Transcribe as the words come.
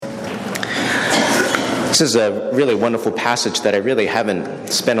This is a really wonderful passage that I really haven't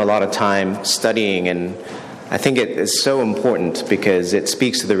spent a lot of time studying, and I think it is so important because it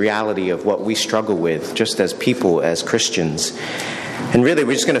speaks to the reality of what we struggle with just as people, as Christians. And really,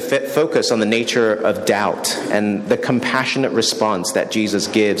 we're just going to focus on the nature of doubt and the compassionate response that Jesus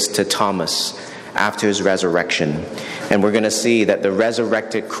gives to Thomas after his resurrection. And we're going to see that the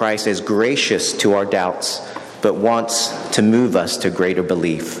resurrected Christ is gracious to our doubts, but wants to move us to greater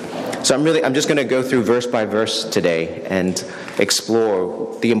belief. So I'm just going to go through verse by verse today and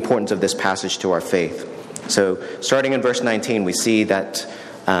explore the importance of this passage to our faith. So starting in verse 19, we see that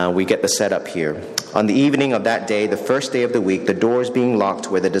we get the setup here. On the evening of that day, the first day of the week, the doors being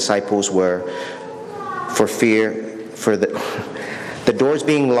locked where the disciples were the doors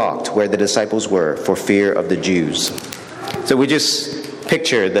being locked where the disciples were for fear of the Jews. So we just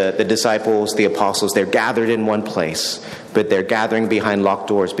picture the disciples, the apostles, they're gathered in one place, but they're gathering behind locked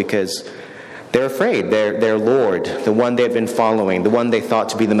doors because they're afraid. Their Lord, the one they've been following, the one they thought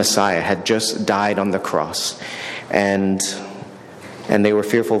to be the Messiah, had just died on the cross. And they were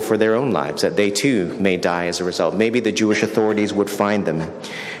fearful for their own lives, that they too may die as a result. Maybe the Jewish authorities would find them.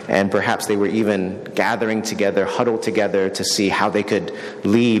 And perhaps they were even gathering together, huddled together to see how they could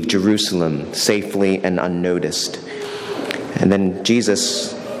leave Jerusalem safely and unnoticed. And then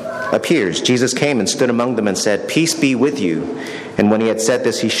Jesus appears. Jesus came and stood among them and said, "Peace be with you." And when he had said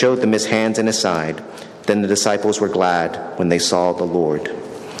this, he showed them his hands and his side. Then the disciples were glad when they saw the Lord.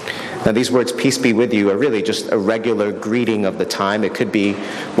 Now these words, "peace be with you," are really just a regular greeting of the time. It could be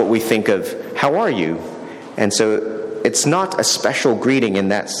what we think of, "How are you?" And so it's not a special greeting in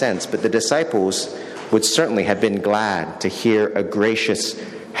that sense, but the disciples would certainly have been glad to hear a gracious,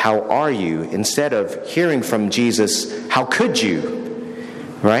 "How are you?" instead of hearing from Jesus, "How could you?"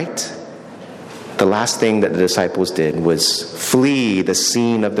 Right? The last thing that the disciples did was flee the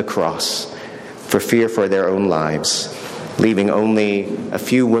scene of the cross for fear for their own lives, leaving only a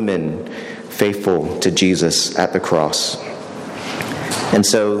few women faithful to Jesus at the cross. And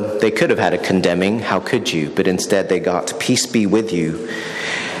so they could have had a condemning, "How could you?" But instead they got, "Peace be with you."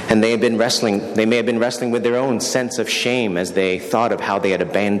 And they may have been wrestling with their own sense of shame as they thought of how they had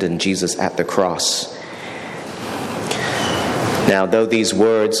abandoned Jesus at the cross. Now, though these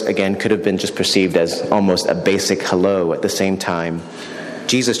words, again, could have been just perceived as almost a basic hello at the same time,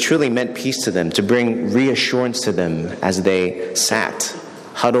 Jesus truly meant peace to them, to bring reassurance to them as they sat,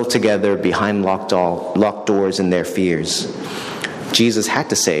 huddled together behind locked doors in their fears. Jesus had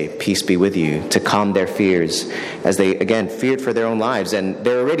to say, "Peace be with you," to calm their fears as they, again, feared for their own lives. And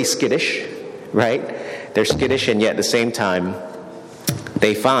they're already skittish, right? They're skittish, and yet at the same time,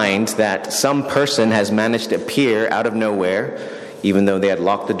 they find that some person has managed to appear out of nowhere, even though they had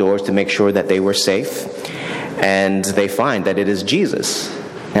locked the doors to make sure that they were safe. And they find that it is Jesus.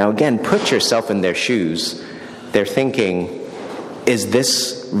 Now again, put yourself in their shoes. They're thinking, is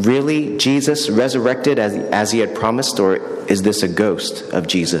this really Jesus resurrected as he had promised, or is this a ghost of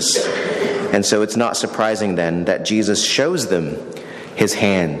Jesus? And so it's not surprising then that Jesus shows them his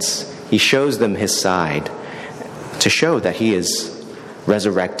hands. He shows them his side to show that he is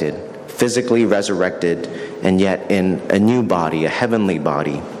resurrected, physically resurrected, and yet in a new body, a heavenly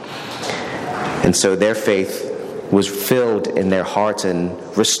body. And so their faith was filled in their hearts and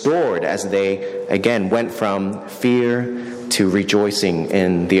restored as they, again, went from fear to rejoicing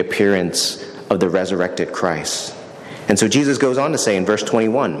in the appearance of the resurrected Christ. And so Jesus goes on to say in verse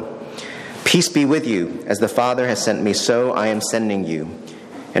 21, "Peace be with you. As the Father has sent me, so I am sending you."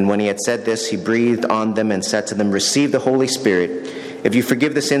 And when he had said this, he breathed on them and said to them, "Receive the Holy Spirit. If you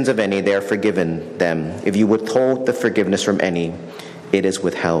forgive the sins of any, they are forgiven them. If you withhold the forgiveness from any, it is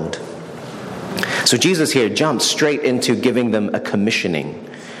withheld." So Jesus here jumps straight into giving them a commissioning,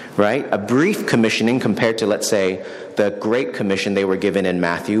 right? A brief commissioning compared to, let's say, the Great Commission they were given in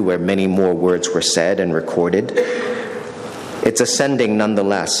Matthew, where many more words were said and recorded. It's a sending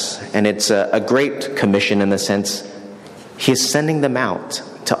nonetheless, and it's a great commission in the sense he is sending them out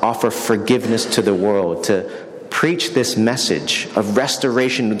to offer forgiveness to the world, to preach this message of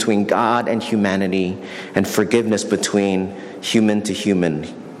restoration between God and humanity and forgiveness between human to human,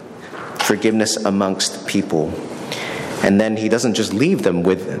 forgiveness amongst people. And then he doesn't just leave them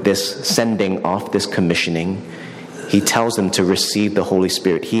with this sending off, this commissioning. He tells them to receive the Holy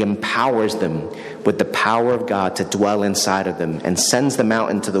Spirit. He empowers them with the power of God to dwell inside of them and sends them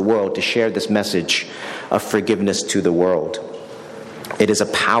out into the world to share this message of forgiveness to the world. It is a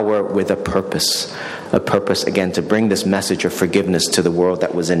power with a purpose, again, to bring this message of forgiveness to the world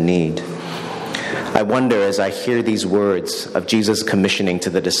that was in need. I wonder, as I hear these words of Jesus commissioning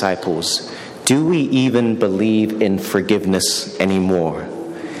to the disciples, do we even believe in forgiveness anymore?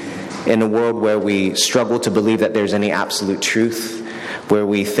 In a world where we struggle to believe that there's any absolute truth, where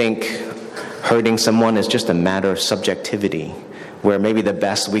we think hurting someone is just a matter of subjectivity, where maybe the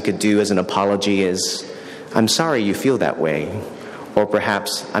best we could do as an apology is, "I'm sorry you feel that way," or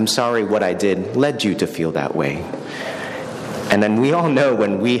perhaps, "I'm sorry what I did led you to feel that way." And then we all know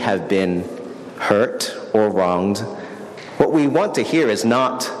when we have been hurt or wronged, what we want to hear is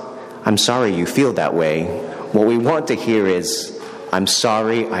not, "I'm sorry you feel that way." What we want to hear is, "I'm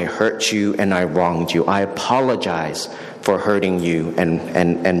sorry I hurt you and I wronged you. I apologize for hurting you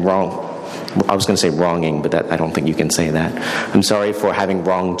and wrong." I was going to say wronging, but I don't think you can say that. "I'm sorry for having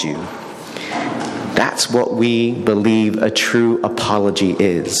wronged you." That's what we believe a true apology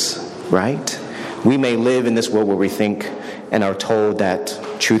is, right? We may live in this world where we think and are told that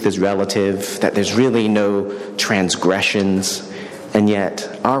truth is relative, that there's really no transgressions, and yet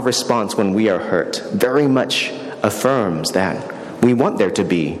our response when we are hurt very much affirms that we want there to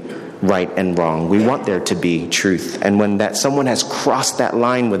be right and wrong. We want there to be truth. And when that someone has crossed that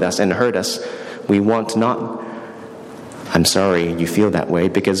line with us and hurt us, we want not, "I'm sorry you feel that way,"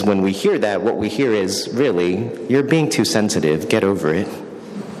 because when we hear that, what we hear is, really, "You're being too sensitive. Get over it."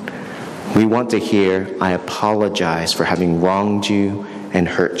 We want to hear, "I apologize for having wronged you and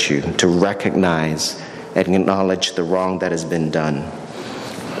hurt you," to recognize and acknowledge the wrong that has been done.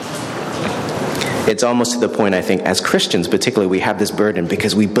 It's almost to the point, I think, as Christians particularly, we have this burden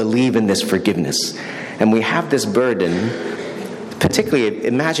because we believe in this forgiveness. And we have this burden, particularly,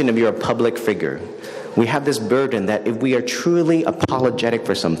 imagine if you're a public figure. We have this burden that if we are truly apologetic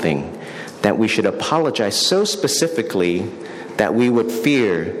for something, that we should apologize so specifically that we would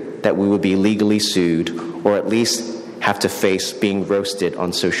fear that we would be legally sued or at least have to face being roasted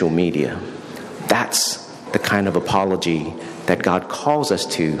on social media. That's the kind of apology that God calls us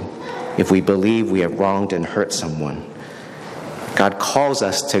to if we believe we have wronged and hurt someone. God calls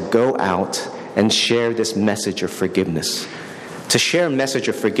us to go out and share this message of forgiveness. To share a message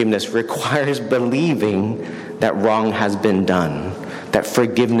of forgiveness requires believing that wrong has been done, that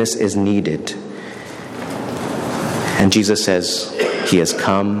forgiveness is needed. And Jesus says he has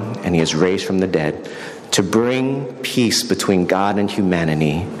come and he has raised from the dead to bring peace between God and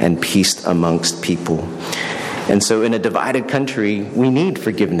humanity and peace amongst people. And so in a divided country, we need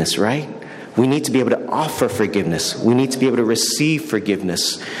forgiveness, right? We need to be able to offer forgiveness. We need to be able to receive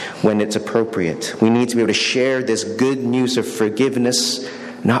forgiveness when it's appropriate. We need to be able to share this good news of forgiveness,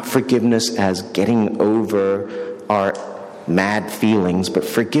 not forgiveness as getting over our mad feelings, but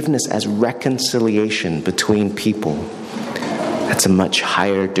forgiveness as reconciliation between people. That's a much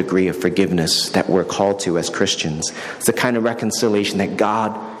higher degree of forgiveness that we're called to as Christians. It's the kind of reconciliation that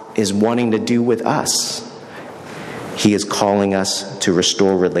God is wanting to do with us. He is calling us to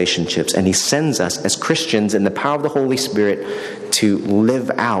restore relationships, and he sends us as Christians in the power of the Holy Spirit to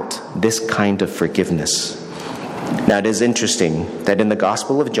live out this kind of forgiveness. Now, it is interesting that in the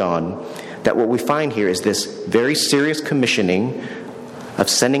Gospel of John, that what we find here is this very serious commissioning of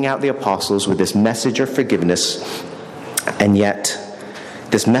sending out the apostles with this message of forgiveness, and yet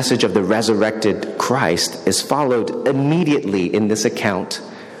this message of the resurrected Christ is followed immediately in this account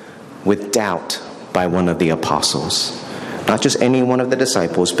with doubt by one of the apostles. Not just any one of the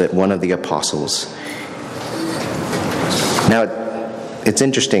disciples, but one of the apostles. Now, it's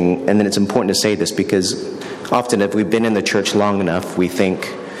interesting, and then it's important to say this, because often if we've been in the church long enough, we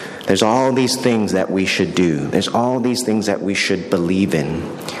think there's all these things that we should do. There's all these things that we should believe in.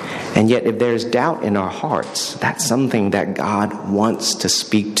 And yet, if there's doubt in our hearts, that's something that God wants to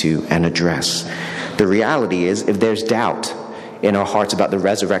speak to and address. The reality is, if there's doubt in our hearts about the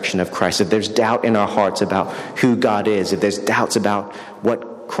resurrection of Christ, if there's doubt in our hearts about who God is, if there's doubts about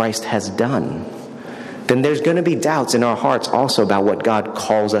what Christ has done, then there's going to be doubts in our hearts also about what God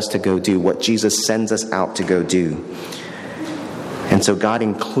calls us to go do, what Jesus sends us out to go do. And so God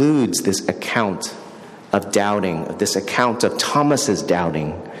includes this account of doubting, this account of Thomas's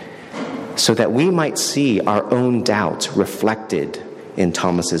doubting, so that we might see our own doubts reflected in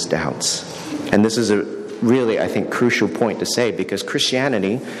Thomas's doubts. And this is a really, I think, crucial point to say, because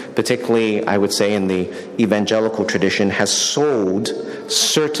Christianity, particularly, I would say, in the evangelical tradition, has sold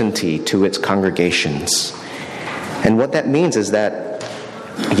certainty to its congregations. And what that means is that,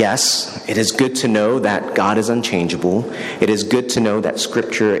 yes, it is good to know that God is unchangeable. It is good to know that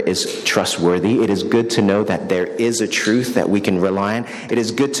Scripture is trustworthy. It is good to know that there is a truth that we can rely on. It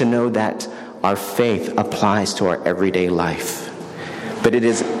is good to know that our faith applies to our everyday life. But it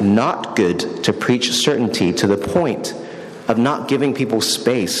is not good to preach certainty to the point of not giving people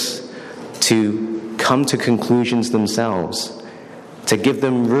space to come to conclusions themselves, to give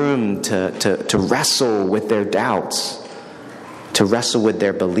them room to wrestle with their doubts. to wrestle with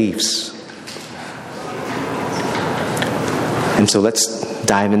their beliefs. And so let's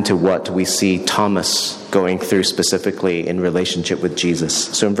dive into what we see Thomas going through specifically in relationship with Jesus.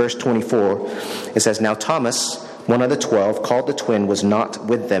 So in verse 24, it says, "Now Thomas, one of the 12, called the twin, was not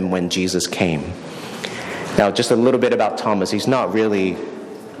with them when Jesus came." Now, just a little bit about Thomas. He's not really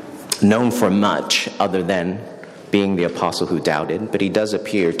known for much other than being the apostle who doubted, but he does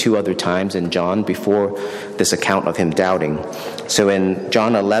appear 2 other times in John before this account of him doubting. So in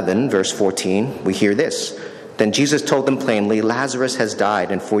John 11, verse 14, we hear this. "Then Jesus told them plainly, 'Lazarus has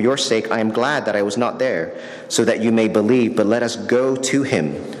died, and for your sake I am glad that I was not there, so that you may believe, but let us go to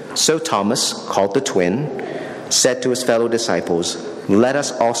him.' So Thomas, called the twin, said to his fellow disciples, 'Let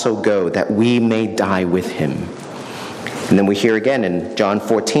us also go, that we may die with him.'" And then we hear again in John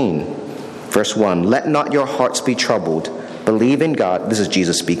 14, verse 1, "Let not your hearts be troubled. Believe in God." This is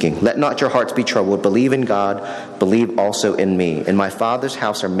Jesus speaking. "Let not your hearts be troubled. Believe in God. Believe also in me. In my Father's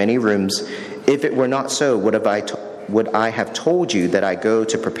house are many rooms. If it were not so, would I have told you that I go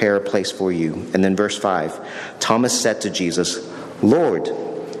to prepare a place for you?" And then verse 5, "Thomas said to Jesus, 'Lord,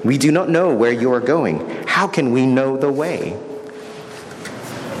 we do not know where you are going. How can we know the way?'"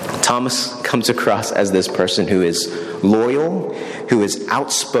 Thomas comes across as this person who is loyal, who is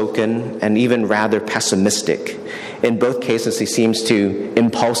outspoken, and even rather pessimistic. In both cases, he seems to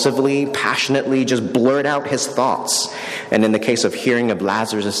impulsively, passionately just blurt out his thoughts. And in the case of hearing of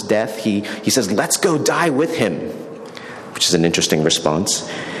Lazarus' death, he says, "Let's go die with him," which is an interesting response.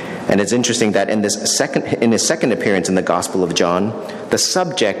 And it's interesting that in his second appearance in the Gospel of John, the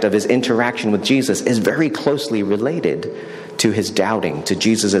subject of his interaction with Jesus is very closely related to his doubting, to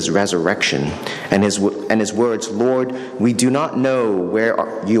Jesus' resurrection, and his words, "Lord, we do not know where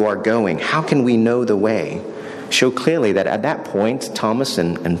you are going. How can we know the way?" show clearly that at that point, Thomas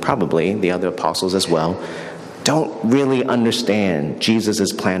and probably the other apostles as well don't really understand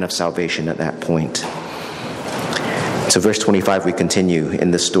Jesus' plan of salvation at that point. So verse 25, we continue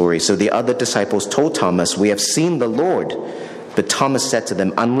in the story. "So the other disciples told Thomas, 'We have seen the Lord.' But Thomas said to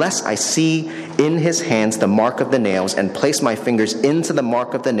them, 'Unless I see in his hands the mark of the nails, and place my fingers into the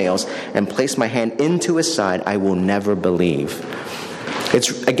mark of the nails, and place my hand into his side, I will never believe.'" It's,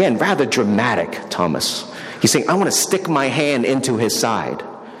 again, rather dramatic, Thomas. He's saying, "I want to stick my hand into his side."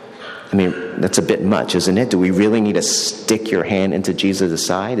 I mean, that's a bit much, isn't it? Do we really need to stick your hand into Jesus'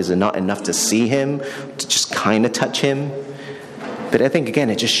 side? Is it not enough to see him, to just kind of touch him? But I think, again,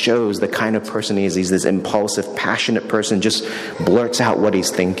 it just shows the kind of person he is. He's this impulsive, passionate person, just blurts out what he's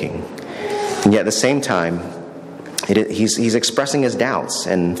thinking. And yet at the same time, he's expressing his doubts.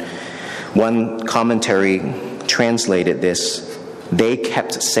 And one commentary translated this, "They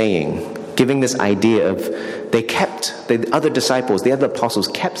kept saying," giving this idea of the other disciples, the other apostles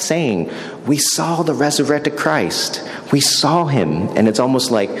kept saying, "We saw the resurrected Christ. We saw him." And it's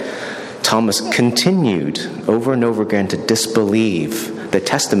almost like Thomas continued over and over again to disbelieve the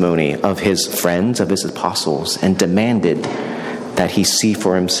testimony of his friends, of his apostles, and demanded that he see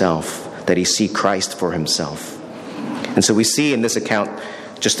for himself, that he see Christ for himself. And so we see in this account,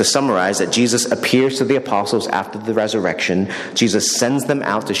 just to summarize, that Jesus appears to the apostles after the resurrection. Jesus sends them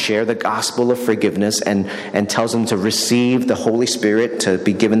out to share the gospel of forgiveness and tells them to receive the Holy Spirit, to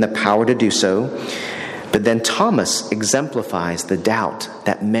be given the power to do so. But then Thomas exemplifies the doubt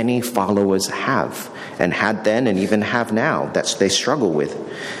that many followers have, and had then and even have now, that they struggle with.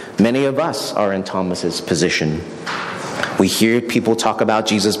 Many of us are in Thomas's position. We hear people talk about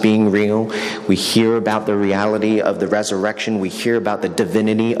Jesus being real. We hear about the reality of the resurrection. We hear about the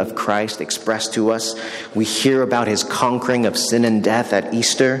divinity of Christ expressed to us. We hear about his conquering of sin and death at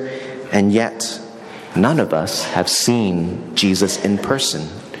Easter. And yet, none of us have seen Jesus in person.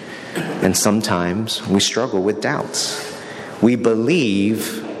 And sometimes we struggle with doubts. We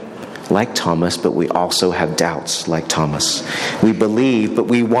believe like Thomas, but we also have doubts like Thomas. We believe, but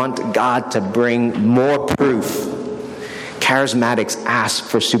we want God to bring more proof. Charismatics ask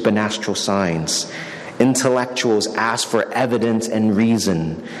for supernatural signs. Intellectuals ask for evidence and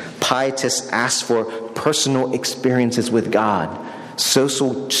reason. Pietists ask for personal experiences with God.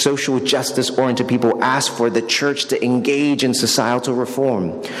 Social justice-oriented people ask for the church to engage in societal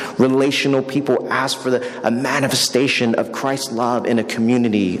reform. Relational people ask for a manifestation of Christ's love in a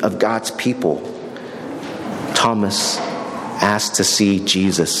community of God's people. Thomas asked to see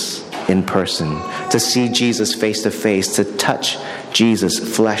Jesus in person, to see Jesus face to face, to touch Jesus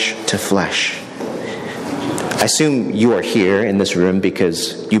flesh to flesh. I assume you are here in this room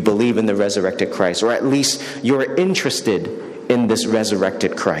because you believe in the resurrected Christ, or at least you're interested in this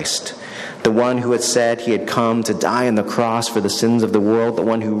resurrected Christ. The one who had said he had come to die on the cross for the sins of the world, the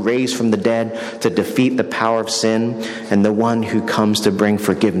one who raised from the dead to defeat the power of sin, and the one who comes to bring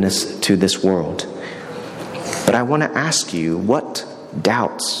forgiveness to this world. But I want to ask you, what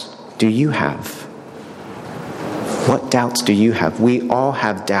doubts do you have? What doubts do you have? We all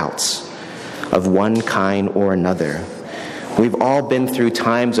have doubts of one kind or another. We've all been through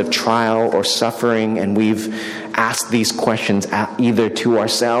times of trial or suffering, and we've asked these questions either to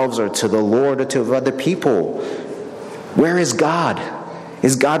ourselves or to the Lord or to other people. Where is God?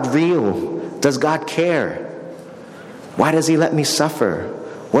 Is God real? Does God care? Why does he let me suffer?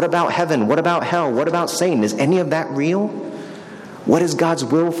 What about heaven? What about hell? What about Satan? Is any of that real? What is God's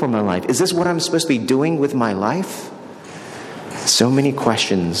will for my life? Is this what I'm supposed to be doing with my life? So many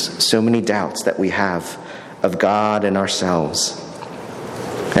questions, so many doubts that we have of God and ourselves.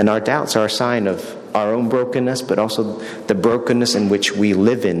 And our doubts are a sign of our own brokenness, but also the brokenness in which we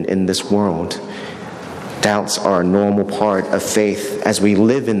live in this world. Doubts are a normal part of faith as we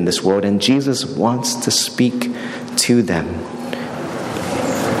live in this world, and Jesus wants to speak to them.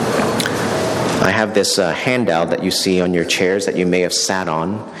 I have this handout that you see on your chairs that you may have sat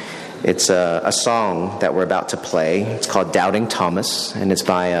on. It's a song that we're about to play. It's called Doubting Thomas, and it's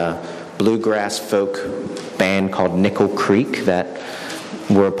by a bluegrass folk band called Nickel Creek that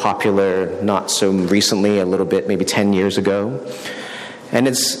were popular not so recently, a little bit, maybe 10 years ago. And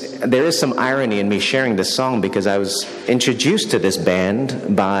there is some irony in me sharing this song because I was introduced to this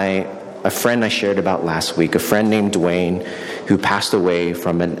band by a friend I shared about last week, a friend named Dwayne, who passed away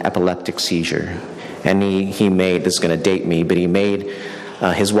from an epileptic seizure. And he made, this is going to date me, but he made,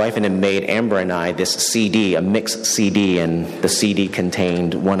 his wife and him made Amber and I this CD, a mixed CD, and the CD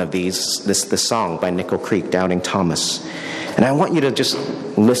contained one of these, this song by Nickel Creek, Doubting Thomas. And I want you to just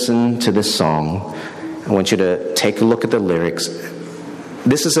listen to this song. I want you to take a look at the lyrics.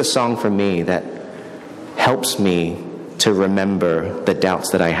 This is a song for me that helps me to remember the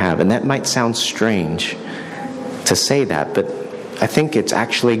doubts that I have. And that might sound strange to say that, but I think it's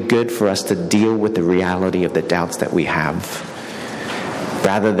actually good for us to deal with the reality of the doubts that we have,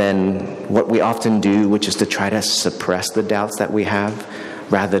 rather than what we often do, which is to try to suppress the doubts that we have,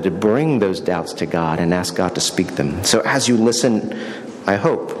 rather to bring those doubts to God and ask God to speak them. So as you listen, I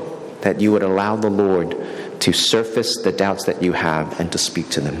hope that you would allow the Lord to surface the doubts that you have and to speak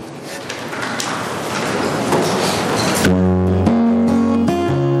to them.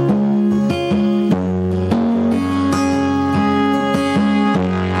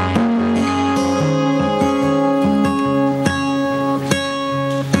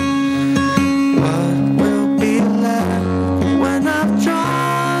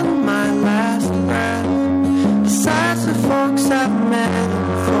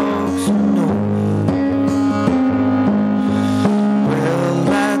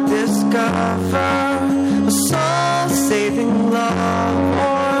 This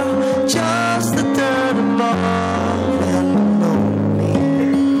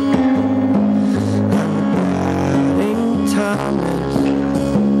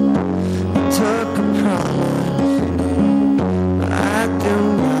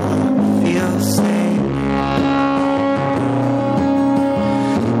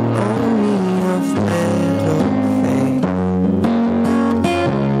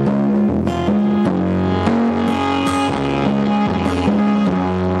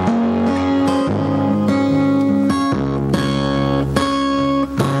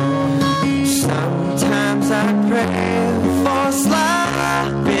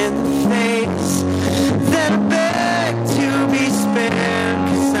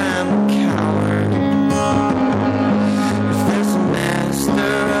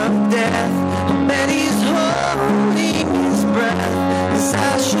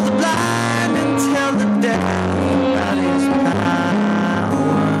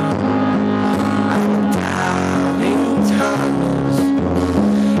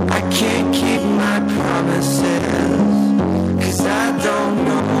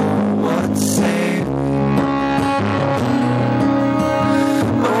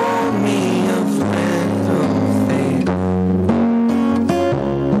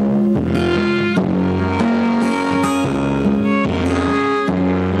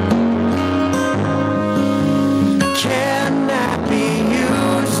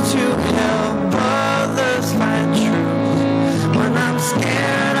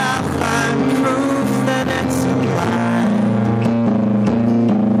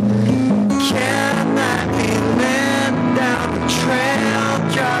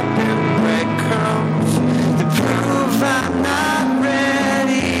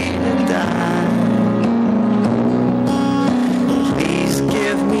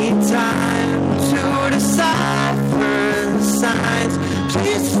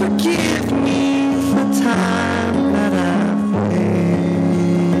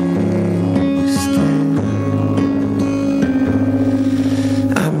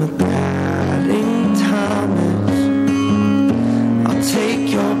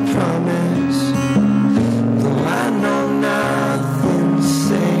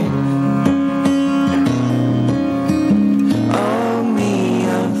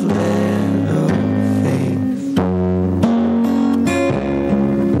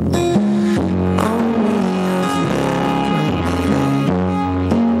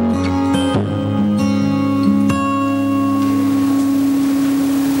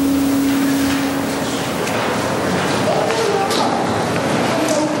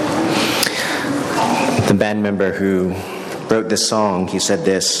singer who wrote this song, he said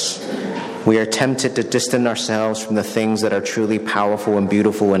this: "We are tempted to distance ourselves from the things that are truly powerful and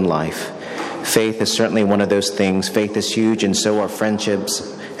beautiful in life. Faith is certainly one of those things. Faith is huge, and so are friendships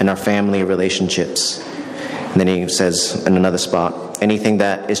and our family relationships." And then he says in another spot, "Anything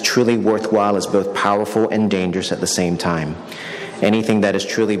that is truly worthwhile is both powerful and dangerous at the same time. Anything that is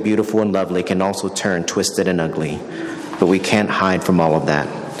truly beautiful and lovely can also turn twisted and ugly. But we can't hide from all of that.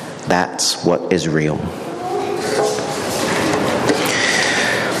 That's what is real."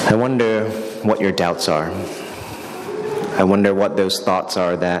 I wonder what your doubts are. I wonder what those thoughts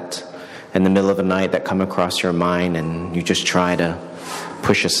are that in the middle of the night that come across your mind and you just try to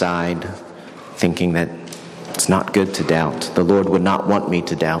push aside, thinking that it's not good to doubt. The Lord would not want me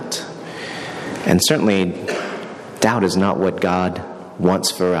to doubt. And certainly, doubt is not what God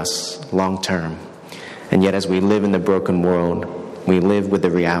wants for us long term. And yet, as we live in the broken world, we live with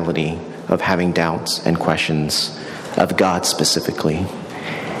the reality of having doubts and questions of God specifically.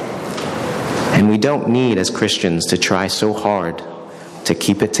 And we don't need, as Christians, to try so hard to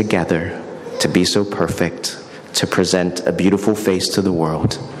keep it together, to be so perfect, to present a beautiful face to the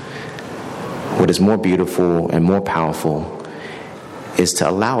world. What is more beautiful and more powerful is to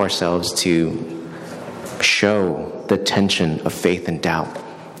allow ourselves to show the tension of faith and doubt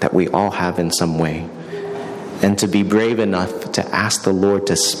that we all have in some way, and to be brave enough to ask the Lord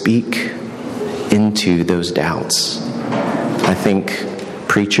to speak into those doubts. I think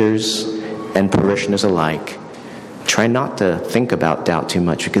preachers and parishioners alike try not to think about doubt too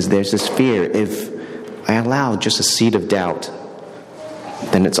much, because there's this fear, if I allow just a seed of doubt,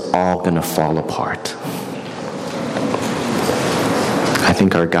 then it's all going to fall apart. I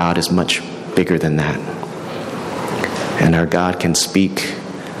think our God is much bigger than that. And our God can speak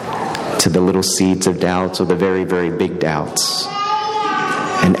to the little seeds of doubts or the very, very big doubts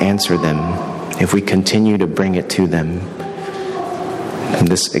and answer them if we continue to bring it to them. And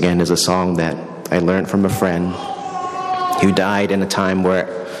this, again, is a song that I learned from a friend who died in a time where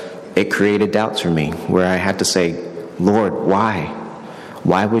it created doubts for me, where I had to say, "Lord, why?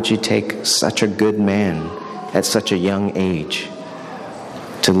 Why would you take such a good man at such a young age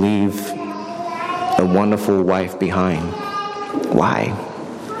to leave a wonderful wife behind? Why?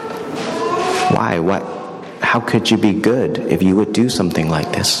 Why? What? How could you be good if you would do something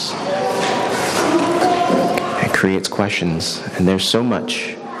like this?" It creates questions, and there's so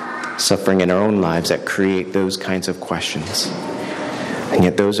much suffering in our own lives that create those kinds of questions. And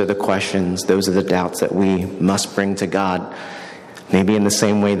yet those are the questions, those are the doubts that we must bring to God. Maybe in the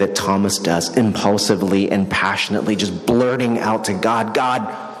same way that Thomas does, impulsively and passionately, just blurting out to God, "God,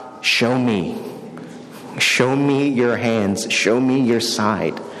 show me. Show me your hands. Show me your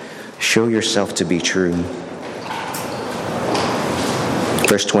side. Show yourself to be true."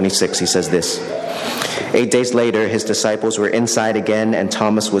 Verse 26, he says this: 8 days later, his disciples were inside again, and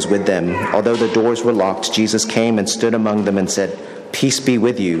Thomas was with them. Although the doors were locked, Jesus came and stood among them and said, "Peace be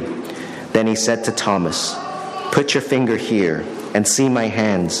with you." Then he said to Thomas, "Put your finger here and see my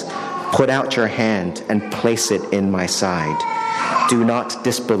hands. Put out your hand and place it in my side. Do not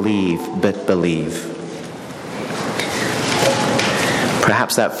disbelieve, but believe."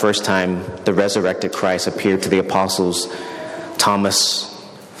 Perhaps that first time the resurrected Christ appeared to the apostles, Thomas,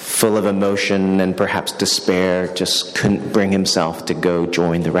 full of emotion and perhaps despair, just couldn't bring himself to go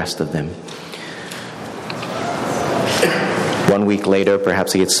join the rest of them. 1 week later,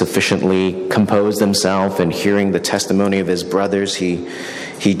 perhaps he had sufficiently composed himself, and hearing the testimony of his brothers, he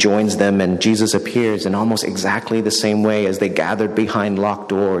joins them, and Jesus appears in almost exactly the same way as they gathered behind locked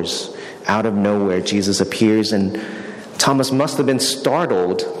doors. Out of nowhere, Jesus appears, and Thomas must have been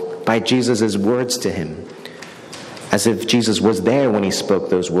startled by Jesus' words to him, as if Jesus was there when he spoke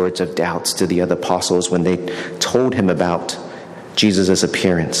those words of doubts to the other apostles when they told him about Jesus'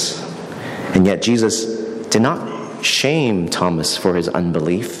 appearance. And yet Jesus did not shame Thomas for his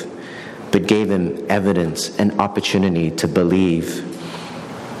unbelief, but gave him evidence and opportunity to believe.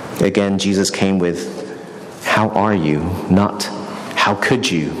 Again, Jesus came with, "How are you?" not "How could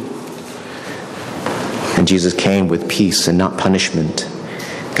you?" And Jesus came with peace and not punishment.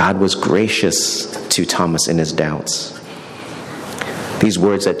 God was gracious to Thomas in his doubts. These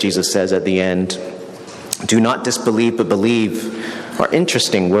words that Jesus says at the end, "Do not disbelieve, but believe," are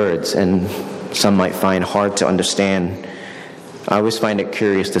interesting words, and some might find hard to understand. I always find it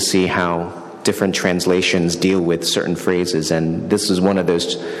curious to see how different translations deal with certain phrases, and this is one of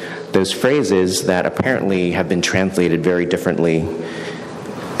those phrases that apparently have been translated very differently,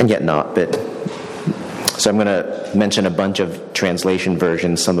 and yet not. So I'm going to mention a bunch of translation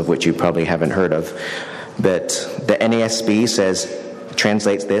versions, some of which you probably haven't heard of. But the NASB says,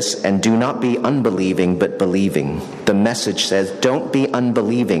 translates this, and do not be unbelieving, but believing. The Message says, don't be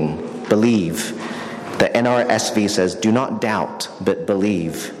unbelieving, believe. The NRSV says, do not doubt, but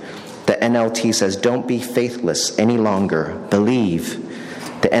believe. The NLT says, don't be faithless any longer, believe.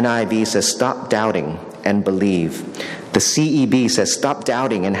 The NIV says, stop doubting and believe. The CEB says, stop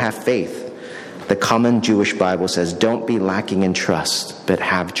doubting and have faith. The Common Jewish Bible says, don't be lacking in trust, but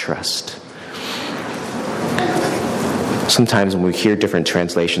have trust. Sometimes when we hear different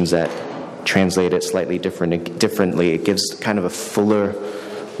translations that translate it slightly differently, it gives kind of a fuller,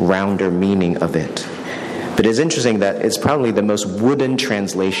 rounder meaning of it. But it's interesting that it's probably the most wooden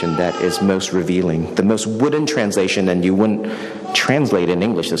translation that is most revealing. The most wooden translation, and you wouldn't translate in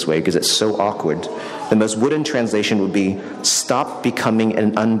English this way because it's so awkward. The most wooden translation would be, stop becoming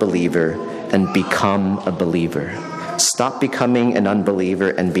an unbeliever and become a believer. Stop becoming an unbeliever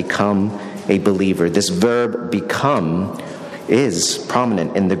and become a believer. This verb become is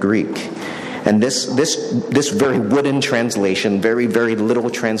prominent in the Greek. And this very wooden translation, very, very little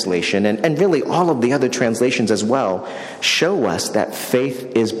translation, and really all of the other translations as well, show us that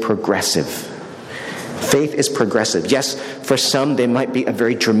faith is progressive. Faith is progressive. Yes, for some there might be a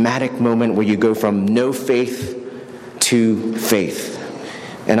very dramatic moment where you go from no faith to faith.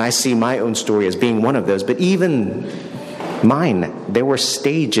 And I see my own story as being one of those, but even mine, there were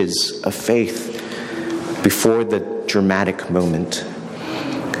stages of faith before the dramatic moment.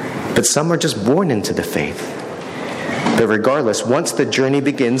 But some are just born into the faith. But regardless, once the journey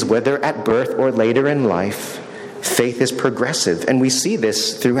begins, whether at birth or later in life, faith is progressive. And we see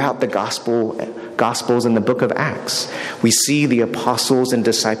this throughout the Gospels and the book of Acts. We see the apostles and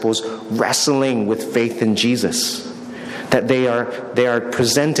disciples wrestling with faith in Jesus. That they are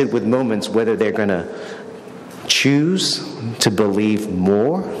presented with moments whether they're going to choose to believe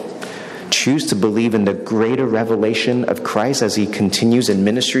more, choose to believe in the greater revelation of Christ as he continues in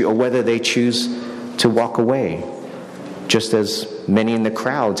ministry, or whether they choose to walk away, just as many in the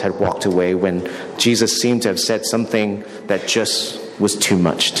crowds had walked away when Jesus seemed to have said something that just was too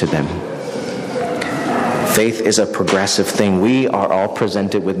much to them. Faith is a progressive thing. We are all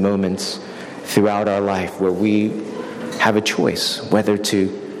presented with moments throughout our life where we have a choice whether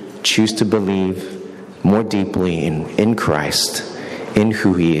to choose to believe more deeply in Christ, in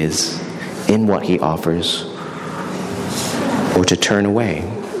who he is, in what he offers, or to turn away.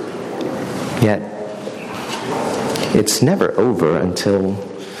 Yet, it's never over until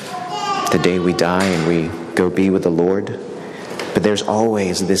the day we die and we go be with the Lord. But there's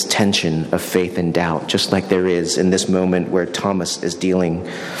always this tension of faith and doubt, just like there is in this moment where Thomas is dealing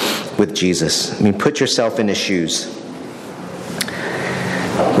with Jesus. I mean, put yourself in his shoes,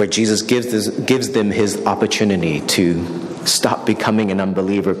 where Jesus gives them his opportunity to stop becoming an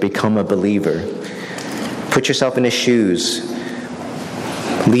unbeliever, become a believer. Put yourself in his shoes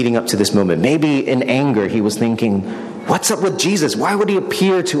leading up to this moment. Maybe in anger he was thinking, what's up with Jesus? Why would he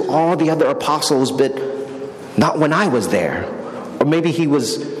appear to all the other apostles but not when I was there? Or maybe he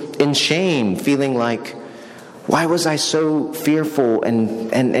was in shame, feeling like, why was I so fearful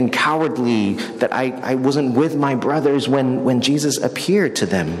and cowardly that I wasn't with my brothers when Jesus appeared to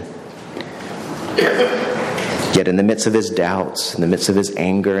them? Yet in the midst of his doubts, in the midst of his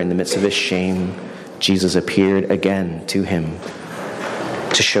anger, in the midst of his shame, Jesus appeared again to him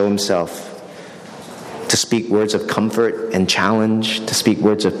to show himself, to speak words of comfort and challenge, to speak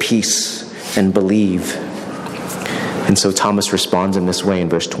words of peace and believe. And so Thomas responds in this way in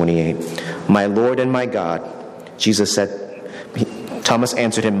verse 28. My Lord and my God. Thomas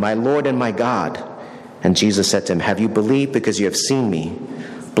answered him, my Lord and my God. And Jesus said to him, have you believed because you have seen me?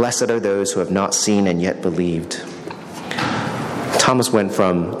 Blessed are those who have not seen and yet believed. Thomas went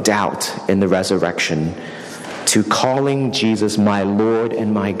from doubt in the resurrection to calling Jesus my Lord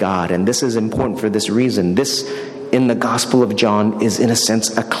and my God. And this is important for this reason. This, in the Gospel of John, is in a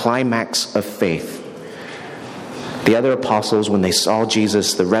sense a climax of faith. The other apostles, when they saw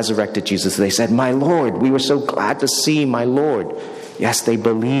Jesus, the resurrected Jesus, they said, my Lord, we were so glad to see my Lord. Yes, they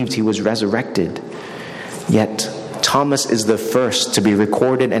believed he was resurrected. Yet Thomas is the first to be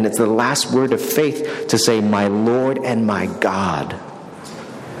recorded, and it's the last word of faith to say, my Lord and my God.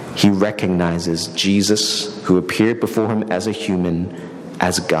 He recognizes Jesus, who appeared before him as a human,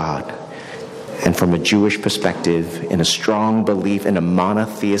 as God. And from a Jewish perspective, in a strong belief in a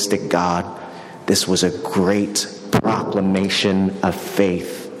monotheistic God, this was a great proclamation of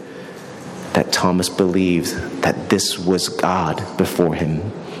faith that Thomas believed that this was God before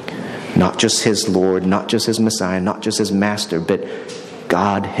him. Not just his Lord, not just his Messiah, not just his Master, but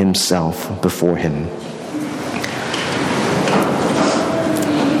God himself before him.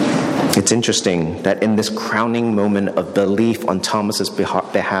 It's interesting that in this crowning moment of belief on Thomas's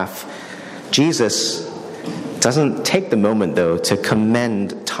behalf, Jesus doesn't take the moment, though, to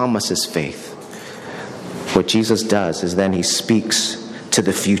commend Thomas's faith. What Jesus does is then he speaks to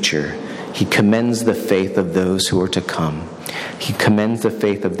the future. He commends the faith of those who are to come. He commends the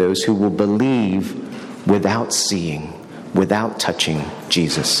faith of those who will believe without seeing, without touching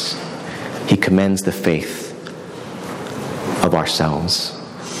Jesus. He commends the faith of ourselves,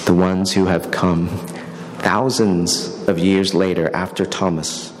 the ones who have come thousands of years later after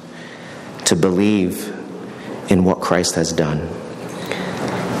Thomas to believe in what Christ has done.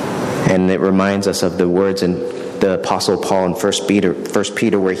 And it reminds us of the words in the Apostle Paul in 1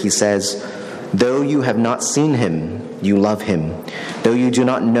 Peter where he says, "Though you have not seen him, you love him. Though you do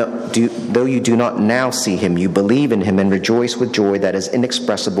not now see him, you believe in him and rejoice with joy that is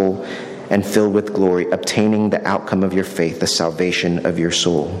inexpressible and filled with glory, obtaining the outcome of your faith, the salvation of your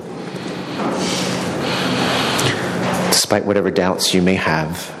soul." Despite whatever doubts you may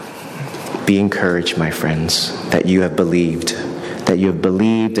have, be encouraged, my friends, that you have believed. That you have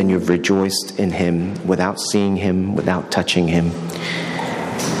believed and you have rejoiced in him without seeing him, without touching him.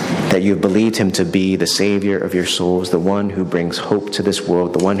 That you have believed him to be the Savior of your souls, the one who brings hope to this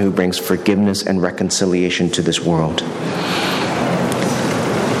world, the one who brings forgiveness and reconciliation to this world.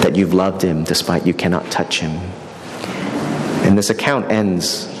 That you've loved him despite you cannot touch him. And this account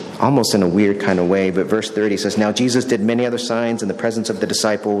ends almost in a weird kind of way, but verse 30 says, "Now Jesus did many other signs in the presence of the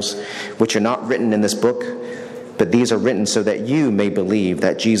disciples, which are not written in this book, but these are written so that you may believe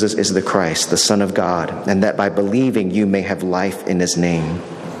that Jesus is the Christ, the Son of God, and that by believing you may have life in his name."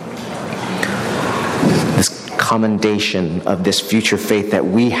 This commendation of this future faith that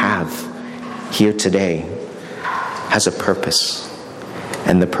we have here today has a purpose.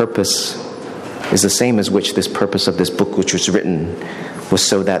 And the purpose is the same as which this purpose of this book which was written was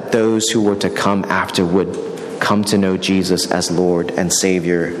so that those who were to come after would come to know Jesus as Lord and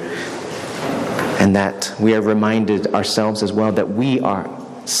Savior. And that we are reminded ourselves as well that we are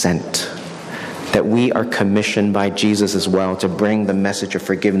sent, that we are commissioned by Jesus as well to bring the message of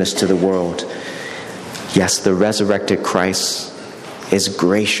forgiveness to the world. Yes, the resurrected Christ is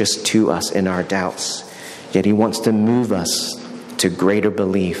gracious to us in our doubts, yet he wants to move us to greater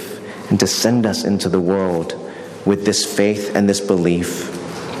belief and to send us into the world with this faith and this belief.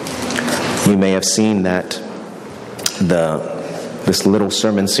 You may have seen that this little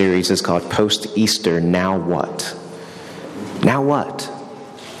sermon series is called Post-Easter, Now What? Now what?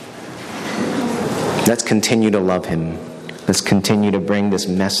 Let's continue to love him. Let's continue to bring this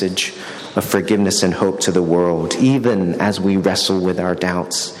message of forgiveness and hope to the world, even as we wrestle with our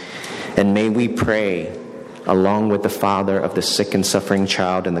doubts. And may we pray, along with the father of the sick and suffering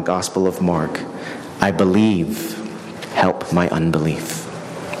child in the Gospel of Mark, "I believe, help my unbelief."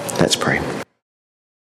 Let's pray.